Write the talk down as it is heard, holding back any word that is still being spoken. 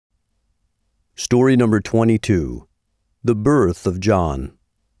Story number 22. The Birth of John.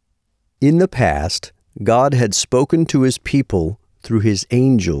 In the past, God had spoken to his people through his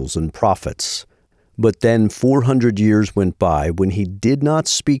angels and prophets. But then 400 years went by when he did not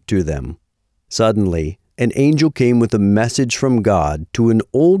speak to them. Suddenly, an angel came with a message from God to an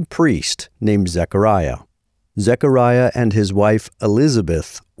old priest named Zechariah. Zechariah and his wife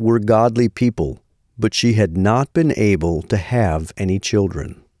Elizabeth were godly people, but she had not been able to have any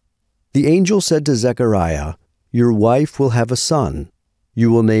children. The angel said to Zechariah, "Your wife will have a son. You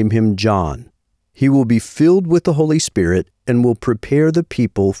will name him John. He will be filled with the Holy Spirit and will prepare the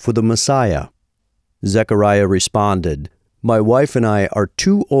people for the Messiah." Zechariah responded, "My wife and I are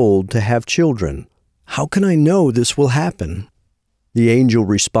too old to have children. How can I know this will happen?" The angel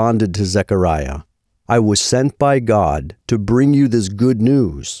responded to Zechariah, "I was sent by God to bring you this good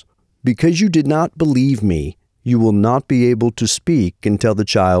news. Because you did not believe me, you will not be able to speak until the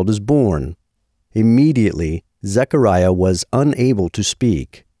child is born." Immediately, Zechariah was unable to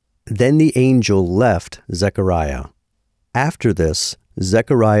speak. Then the angel left Zechariah. After this,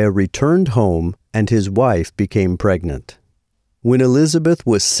 Zechariah returned home and his wife became pregnant. When Elizabeth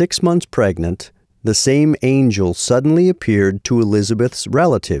was 6 months pregnant, the same angel suddenly appeared to Elizabeth's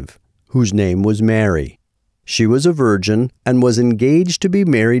relative, whose name was Mary. She was a virgin and was engaged to be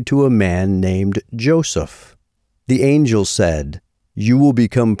married to a man named Joseph. The angel said, "You will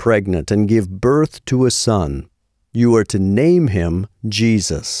become pregnant and give birth to a son. You are to name him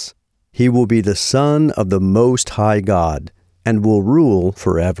Jesus. He will be the Son of the Most High God and will rule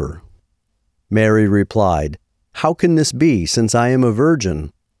forever." Mary replied, "How can this be, since I am a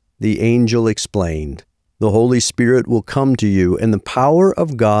virgin?" The angel explained, "The Holy Spirit will come to you, and the power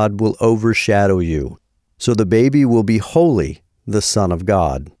of God will overshadow you. So the baby will be holy, the Son of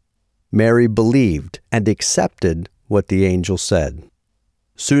God." Mary believed and accepted what the angel said.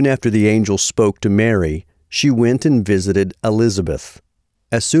 Soon after the angel spoke to Mary, she went and visited Elizabeth.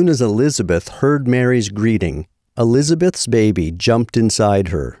 As soon as Elizabeth heard Mary's greeting, Elizabeth's baby jumped inside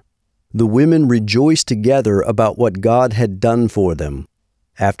her. The women rejoiced together about what God had done for them.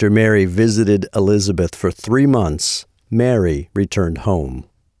 After Mary visited Elizabeth for 3 months, Mary returned home.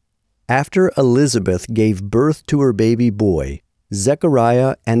 After Elizabeth gave birth to her baby boy,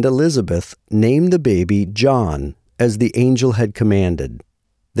 Zechariah and Elizabeth named the baby John, as the angel had commanded.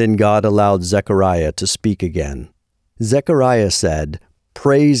 Then God allowed Zechariah to speak again. Zechariah said,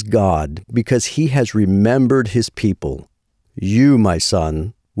 "Praise God, because he has remembered his people. You, my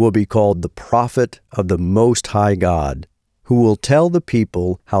son, will be called the prophet of the Most High God, who will tell the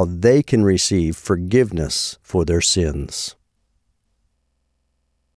people how they can receive forgiveness for their sins."